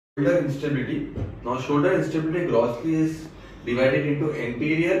Shoulder instability. Now, shoulder instability grossly is divided into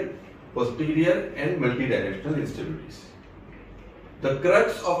anterior, posterior, and multidirectional instabilities. The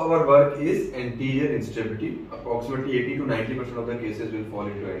crux of our work is anterior instability. Approximately 80 to 90% of the cases will fall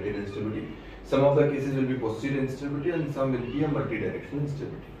into anterior instability. Some of the cases will be posterior instability, and some will be a multidirectional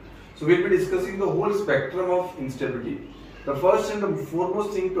instability. So, we will be discussing the whole spectrum of instability. The first and the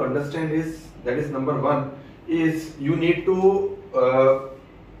foremost thing to understand is, that is number one, is you need to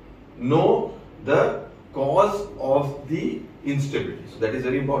know the cause of the instability. So that is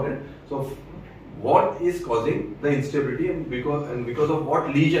very important. So what is causing the instability, and because of what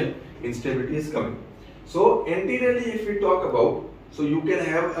lesion instability is coming. So anteriorly, if we talk about, so you can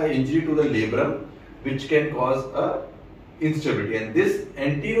have an injury to the labrum which can cause a instability, and this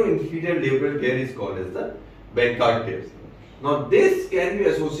anterior-inferior labral tear is called as the Bankart tear. Now this can be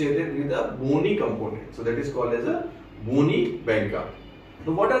associated with a bony component, so that is called as a bony Bankart.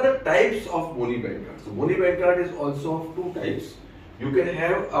 So what are the types of bony Bankart? So bony Bankart is also of two types. You can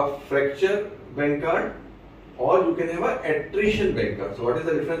have a fracture Bankart or you can have a attrition Bankart. So what is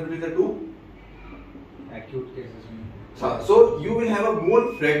the difference between the two? Acute cases. So you will have a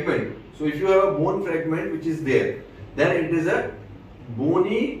bone fragment. So if you have a bone fragment which is there, then it is a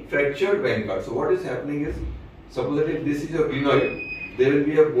bony fractured Bankart. So what is happening is, suppose that if this is your glenoid, there will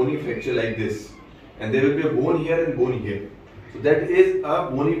be a bony fracture like this, and there will be a bone here and bone here. So that is a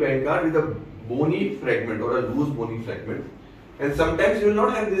bony Bankart with a bony fragment or a loose bony fragment. And sometimes you will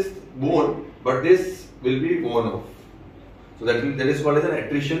not have this bone, but this will be worn off. So that is called as an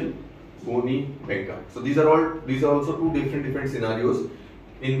attrition bony Bankart. So these are also two different scenarios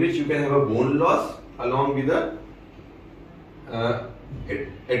in which you can have a bone loss along with a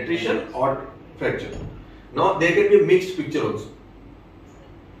attrition or fracture. Now there can be a mixed picture also,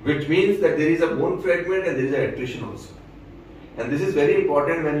 which means that there is a bone fragment and there is an attrition also. And this is very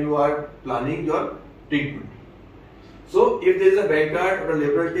important when you are planning your treatment. So if there is a Bankart or a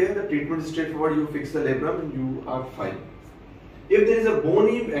labral tear, the treatment is straightforward. You fix the labrum and you are fine. If there is a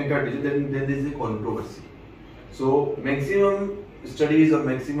bony Bankart lesion, then there is a controversy. So maximum studies or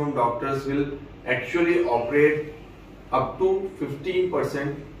maximum doctors will actually operate up to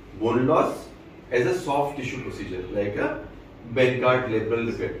 15% bone loss as a soft tissue procedure, like a Bankart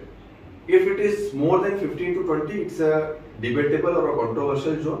labral repair. If it is more than 15 to 20, it's a debatable or a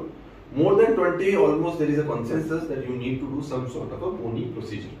controversial zone. More than 20, almost there is a consensus that you need to do some sort of a bony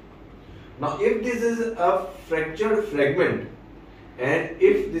procedure. Now, if this is a fractured fragment and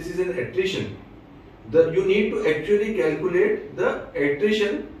if this is an attrition, you need to actually calculate the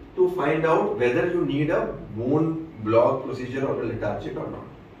attrition to find out whether you need a bone block procedure or a lethargic or not.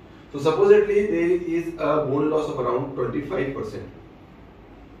 So, supposedly there is a bone loss of around 25%.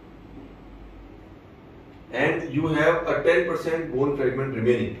 And you have a 10% bone fragment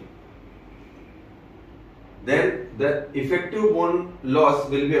remaining, then the effective bone loss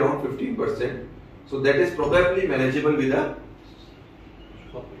will be around 15%. So that is probably manageable with a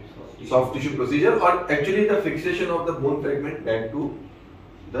soft tissue procedure, or actually the fixation of the bone fragment back to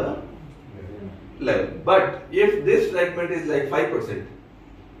the level. But if this fragment is like 5%,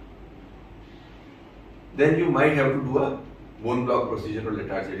 then you might have to do a bone block procedure or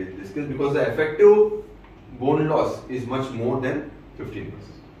lethargic in this case, because the effective bone loss is much more than 15%.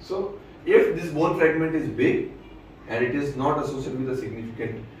 So if this bone fragment is big and it is not associated with a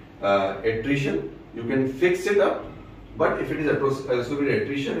significant attrition, you can fix it up. But if it is associated with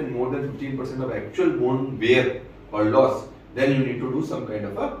attrition and more than 15% of actual bone wear or loss, then you need to do some kind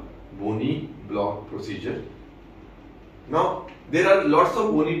of a bony block procedure. Now there are lots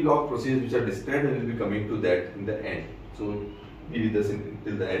of bony block procedures which are described, and we will be coming to that in the end. So be with us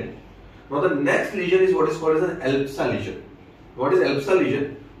until the end. Now the next lesion is what is called as an ELPSA lesion. What is ELPSA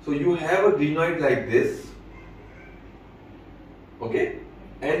lesion? So you have a glenoid like this, okay,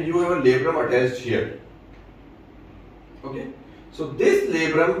 and you have a labrum attached here, okay. So this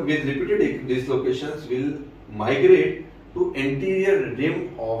labrum with repeated dislocations will migrate to anterior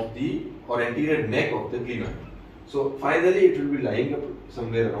rim of the or anterior neck of the glenoid. So finally it will be lying up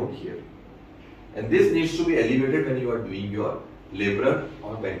somewhere around here, and this needs to be elevated when you are doing your labrum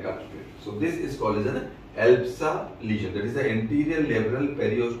or Bankart repair. So this is called as an ELPSA lesion, that is the anterior labral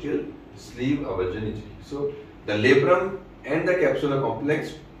periosteal sleeve avulsion injury. So the labrum and the capsular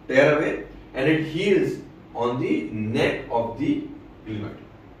complex tear away and it heals on the neck of the glenoid.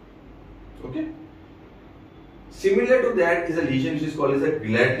 Okay. Similar to that is a lesion which is called as a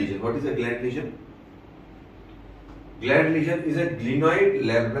Glad lesion. What is a Glad lesion? Glad lesion is a glenoid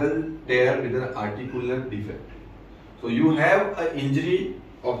labral tear with an articular defect. So you have an injury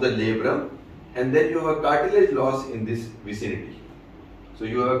of the labrum and then you have a cartilage loss in this vicinity. So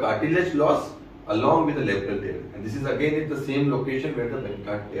you have a cartilage loss along with the labral tear, and this is again at the same location where the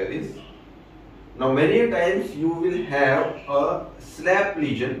Bankart tear is. Now many times you will have a slap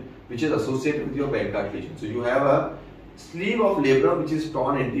lesion which is associated with your Bankart lesion. So you have a sleeve of labrum which is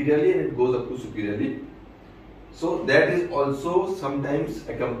torn anteriorly and it goes up to superiorly. So that is also sometimes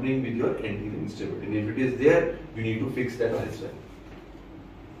accompanying with your anterior instability. And if it is there, you need to fix that as well.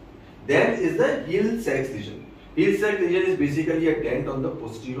 Then is the heel sac lesion. Heel sac lesion is basically a dent on the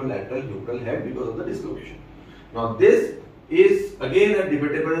posterior lateral humeral head because of the dislocation. Now this is again a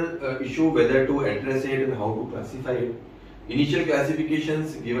debatable issue whether to address it and how to classify it. Initial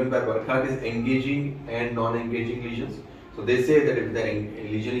classifications given by Burkhardt is engaging and non-engaging lesions. So they say that if the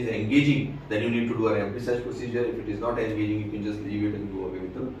lesion is engaging, then you need to do a ramp-research procedure. If it is not engaging, you can just leave it and go away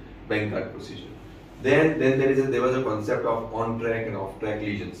with the Bankart procedure. Then there was a concept of on-track and off-track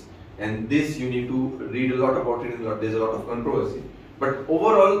lesions, and this you need to read a lot about it. There's a lot of controversy. But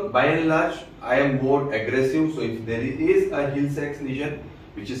overall, by and large, I am more aggressive. So if there is a heel sac lesion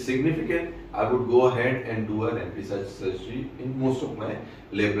which is significant, I would go ahead and do a ramp-research surgery in most of my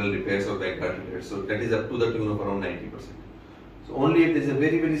labral repairs or Bankart repairs. So that is up to the tune of around 90%. So only if there is a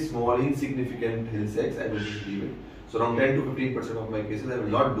very small insignificant heel sac, I will just leave it. So around 10 to 15% of my cases, I will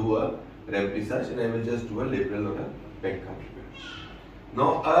not do a ramp research and I will just do a labral or a Bankart repair.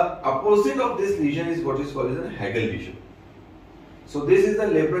 Now, opposite of this lesion is what is called as a Hagel lesion. So this is the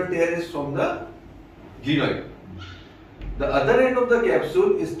labral tear is from the glenoid. The other end of the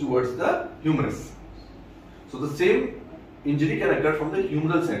capsule is towards the humerus. So the same injury can occur from the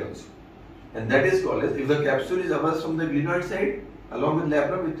humeral side also. And that is called as, if the capsule is avulsed from the glenoid side along with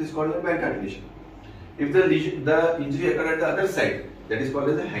labrum, it is called a Bankart lesion. If the injury occurred at the other side, that is called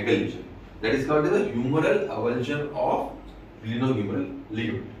as a Hagel lesion. That is called as a humeral avulsion of glenohumeral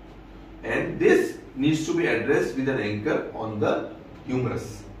ligament. And this needs to be addressed with an anchor on the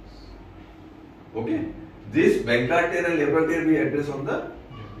humerus. Okay. This Bankart tear and labral tear we address on the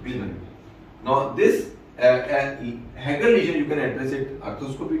glenoid. Now this Hagel lesion you can address it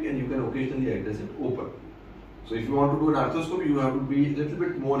arthroscopic and you can occasionally address it open. So if you want to do an arthroscopy, you have to be a little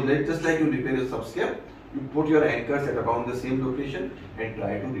bit more, just like you repair a subscap, you put your anchors at around the same location and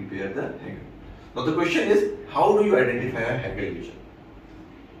try to repair the Hagel. Now the question is, how do you identify a Hagel lesion?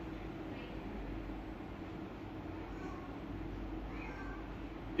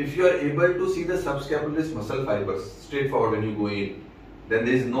 If you are able to see the subscapularis muscle fibers straightforward when you go in, then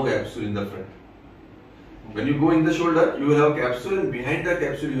there is no capsule in the front. When you go in the shoulder, you will have a capsule and behind the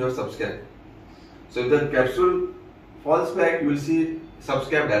capsule you have subscap. So if the capsule falls back, you will see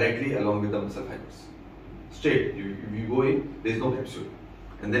subscap directly along with the muscle fibers. Straight, if you go in, there is no capsule.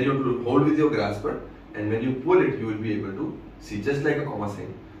 And then you have to hold with your grasper, and when you pull it, you will be able to see just like a comma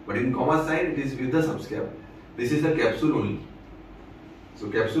sign. But in comma sign, it is with the subscap. This is the capsule only. So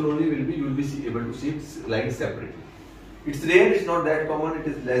capsule only will be, you will be able to see it lying separately. It's rare, it's not that common, it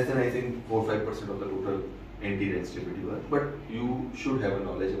is less than I think 4-5% of the total anterior instability work, but you should have a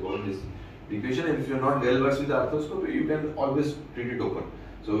knowledge about this equation, and if you are not well versed with the arthroscopy, you can always treat it open.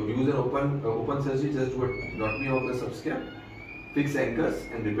 So use an open surgery, just do a knotmy of the subscap, fix anchors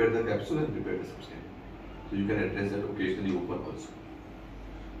and repair the capsule and repair the subscap. So you can address that occasionally open also.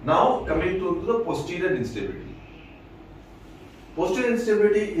 Now coming to the posterior instability. Posterior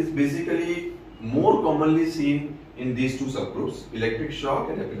instability is basically more commonly seen in these two subgroups, electric shock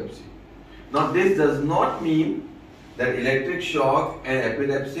and epilepsy. Now this does not mean that electric shock and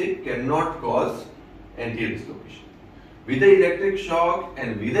epilepsy cannot cause anterior dislocation. With the electric shock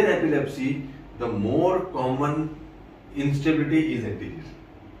and with an epilepsy, the more common instability is anterior.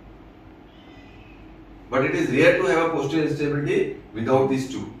 But it is rare to have a posterior instability without these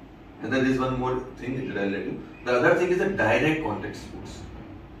two. And then there is one more thing that I will let you. The other thing is a direct contact sports.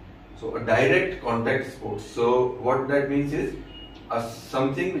 So a direct contact sports. So what that means is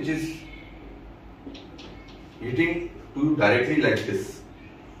something which is hitting to you directly like this.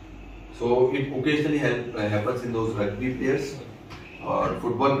 So it occasionally happens in those rugby players or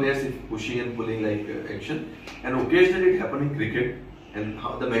football players, if pushing and pulling like action, and occasionally it happens in cricket. And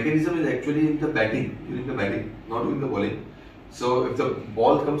how the mechanism is actually in the batting, during the batting, not during the bowling. So if the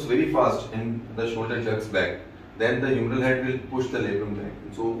ball comes very fast and the shoulder jerks back, then the humeral head will push the labrum back.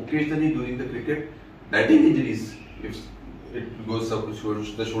 So occasionally during the cricket, batting injuries, if it goes up, the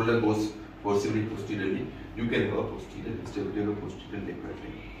shoulder goes forcibly posteriorly, you can have a posterior instability or a posterior labral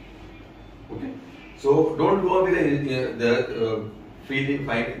tear. Okay, so don't go with the feeling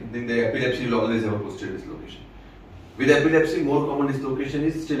finding the epilepsy will always have a posterior dislocation. With epilepsy, more common dislocation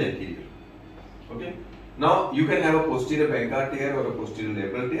is still anterior. Okay. Now you can have a posterior Bankart tear or a posterior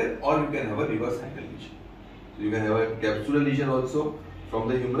labral tear, or you can have a reverse Hagel lesion. So you can have a capsular lesion also from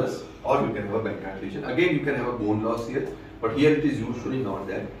the humerus, or you can have a Bankart lesion. Again, you can have a bone loss here, but here it is usually not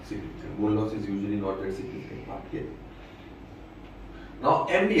that significant. Bone loss is usually not that significant part here. Now,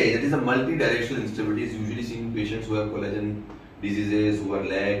 MDI, that is a multi-directional instability, is usually seen in patients who have collagen diseases, who are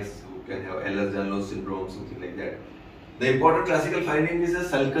legs, who can have Ehlers-Danlos syndrome, something like that. The important classical finding is a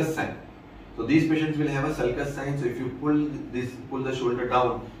sulcus sign. So these patients will have a sulcus sign. So if you pull the shoulder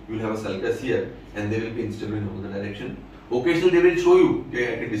down, you will have a sulcus here, and they will be instable in another direction. Occasionally they will show you,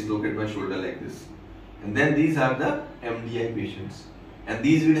 okay, I can dislocate my shoulder like this. And then these are the MDI patients. And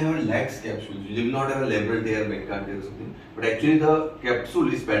these will have a lax capsule. You will not have a labral tear, Bankart tear or something. But actually the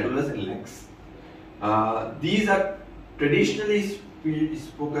capsule is patulous and lax. These are traditionally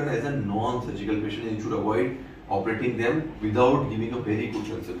spoken as a non-surgical patient, and you should avoid operating them without giving a very good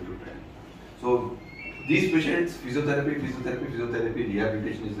conservative trial. So these patients, physiotherapy,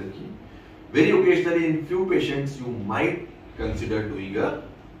 rehabilitation is the key. Very occasionally in few patients you might consider doing a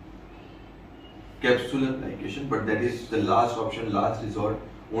capsular application, but that is the last option, last resort,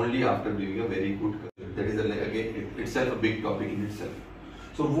 only after doing a very good. That is again itself a big topic in itself.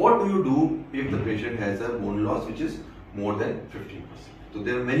 So what do you do if the patient has a bone loss which is more than 15%? So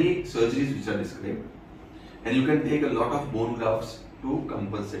there are many surgeries which are described, and you can take a lot of bone grafts to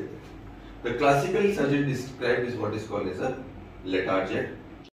compensate it. The classical surgery described is what is called as a letarget.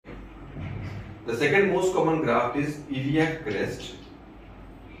 The second most common graft is iliac crest.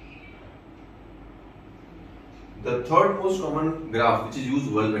 The third most common graft, which is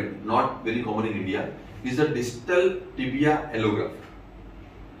used worldwide, not very common in India, is the distal tibia allograft.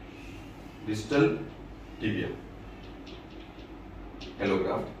 Distal tibia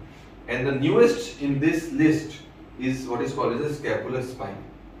allograft. And the newest in this list is what is called as a scapular spine.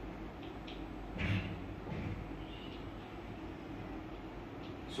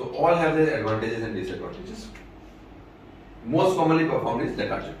 So all have their advantages and disadvantages. Most commonly performed is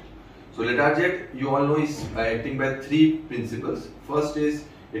letarget. So letarget, you all know, is acting by three principles. First is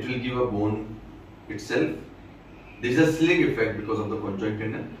it will give a bone itself. There is a sling effect because of the conjoint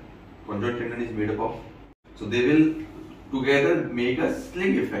tendon. Conjoint tendon is made up of. So they will together make a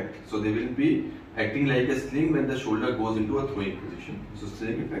sling effect. So they will be acting like a sling when the shoulder goes into a throwing position. So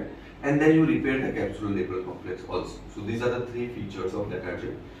sling effect. And then you repair the capsulolabral complex also. So these are the three features of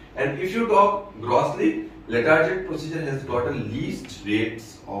letarget. And if you talk grossly, letarget procedure has got a least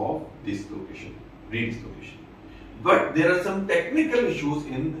rates of dislocation, redislocation. But there are some technical issues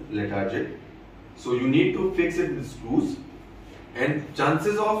in letarget. So you need to fix it with screws, and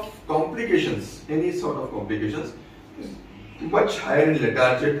chances of complications, any sort of complications, is much higher in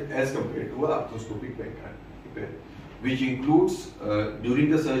letarget as compared to an arthroscopic Bankart repair, which includes during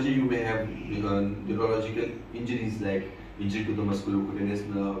the surgery you may have neurological injuries like injury to the musculocutaneous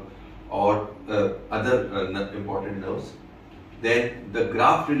nerve or other important nerves. Then the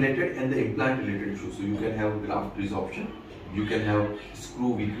graft related and the implant related issues. So you can have graft resorption, you can have screw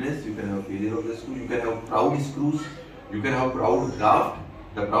weakness, you can have failure of the screw, you can have proud screws, you can have proud graft.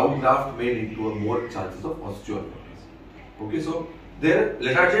 The proud graft may lead to a more chances of osteoarthritis. Okay, so there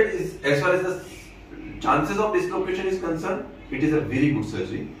letarget is, as far as the chances of dislocation is concerned, it is a very good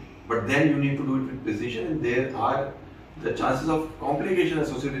surgery, but then you need to do it with precision, and there are the chances of complication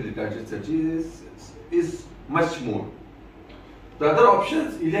associated with letarget surgery is much more. The other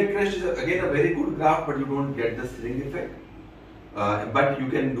options, iliac crest is again a very good graft, but you don't get the sling effect. But you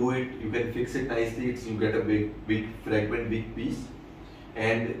can do it, you can fix it nicely, you get a big fragment, big piece,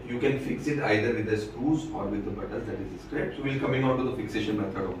 and you can fix it either with the screws or with the buttons that is described. So we'll coming on to the fixation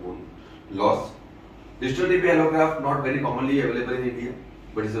method of bone loss. Distal tibia allograft, not very commonly available in India,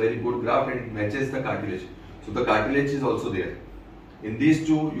 but it's a very good graft and it matches the cartilage. So the cartilage is also there. In these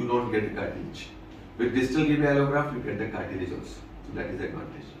two, you don't get the cartilage. With distal tibia allograft, you get the cartilage also. So that is the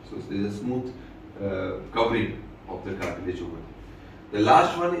advantage. So there is a smooth covering of the cartilage over there. The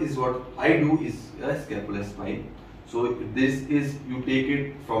last one is what I do is a scapular spine. So this is, you take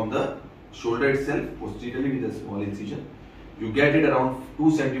it from the shoulder itself posteriorly with a small incision. You get it around 2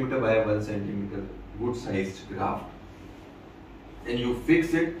 cm by 1 cm, good sized graft, and you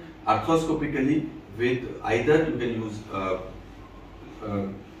fix it arthroscopically with either you can use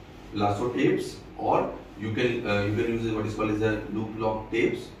lasso tapes, or you can use what is called as a loop lock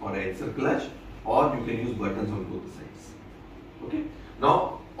tapes or a cerclage, or you can use buttons on both sides. Okay.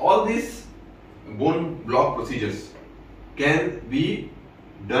 Now all these bone block procedures can be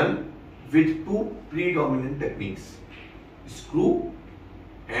done with two predominant techniques: screw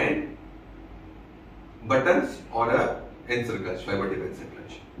and buttons, or a encirclage, fiber tip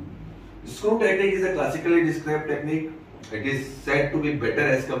encirclage. Screw technique is a classically described technique. It is said to be better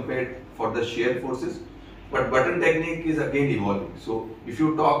as compared for the shear forces, but button technique is again evolving. So if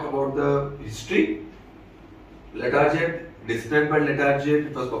you talk about the history, Letarjet, described by Letarjet,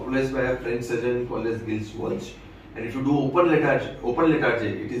 it was popularized by a French surgeon called as Gilles. And if you do open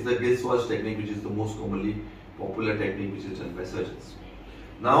Letarjet, it is the Gilles technique, which is the most commonly popular technique which is done by surgeons.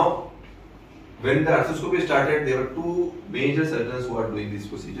 Now, when the arthroscopy started, there were two major surgeons who are doing these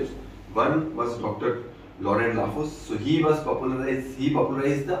procedures. One was Dr. Laurent Lafosse. So he popularized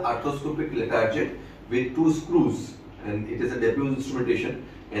the arthroscopic Letarjet with two screws, and it is a debut instrumentation,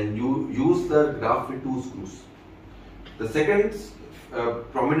 and you use the graft with two screws. The second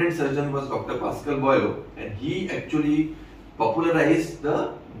prominent surgeon was Dr. Pascal Boileau, and he actually popularized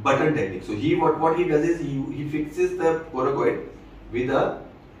the button technique. So what he does is he fixes the coracoid with a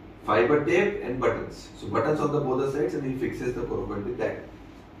fiber tape and buttons. So buttons on the both sides, and he fixes the coracoid with that.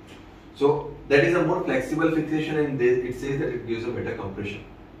 So that is a more flexible fixation, and it says that it gives a better compression.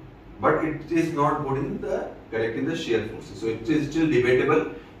 But it is not good in correcting the shear forces. So it is still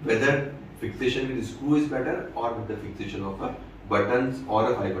debatable whether fixation with a screw is better or with the fixation of a buttons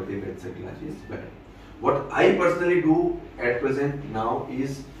or a fiber tape etc. is better. What I personally do at present now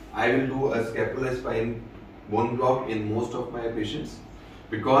is I will do a scapular spine bone block in most of my patients,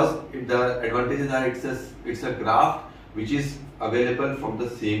 because the advantages are it's a graft which is available from the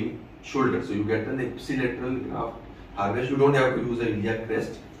same shoulder. So you get an ipsilateral graft harvest. You don't have to use a iliac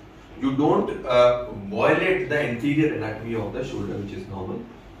crest. You don't violate the anterior anatomy of the shoulder, which is normal.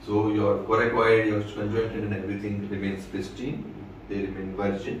 So your coracoid, your conjoint and everything remains pristine. They remain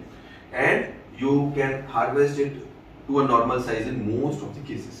virgin, and you can harvest it to a normal size in most of the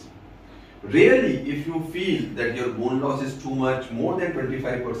cases. Rarely, if you feel that your bone loss is too much, more than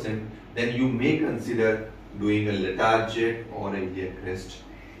 25%, then you may consider doing a Letarjet or a iliac crest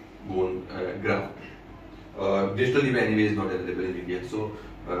bone graft. Digital leaf anyway is not available in India. So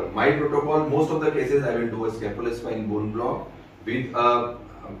my protocol, most of the cases I will do a scapular spine bone block with a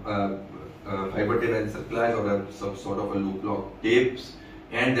fiber tape and circlage or some sort of a loop lock tapes,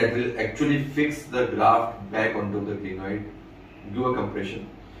 and that will actually fix the graft back onto the glenoid, give a compression.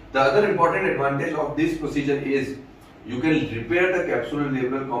 The other important advantage of this procedure is you can repair the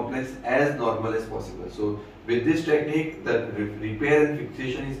capsulolateral complex as normal as possible. So with this technique, the repair and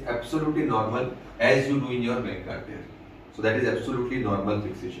fixation is absolutely normal as you do in your Bankart tear. So that is absolutely normal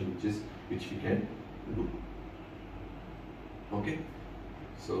fixation which we can do. Okay.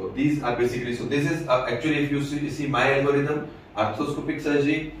 So these are basically, so this is actually, if you see my algorithm, arthroscopic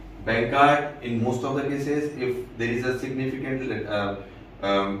surgery, Bankart in most of the cases, if there is a significant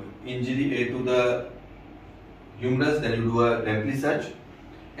injury to the humerus, then you do a remplissage.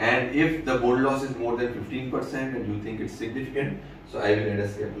 And if the bone loss is more than 15% and you think it's significant, so I will add a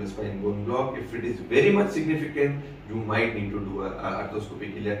scapular spine bone block. If it is very much significant, you might need to do a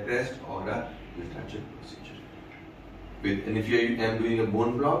arthroscopic iliac crest or a Letarjet procedure. And if I am doing a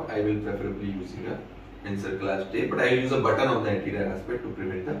bone block, I will preferably using a encirclage tape, but I will use a button on the anterior aspect to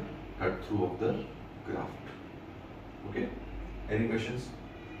prevent the cut through of the graft. Okay? Any questions?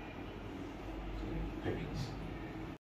 Thank you.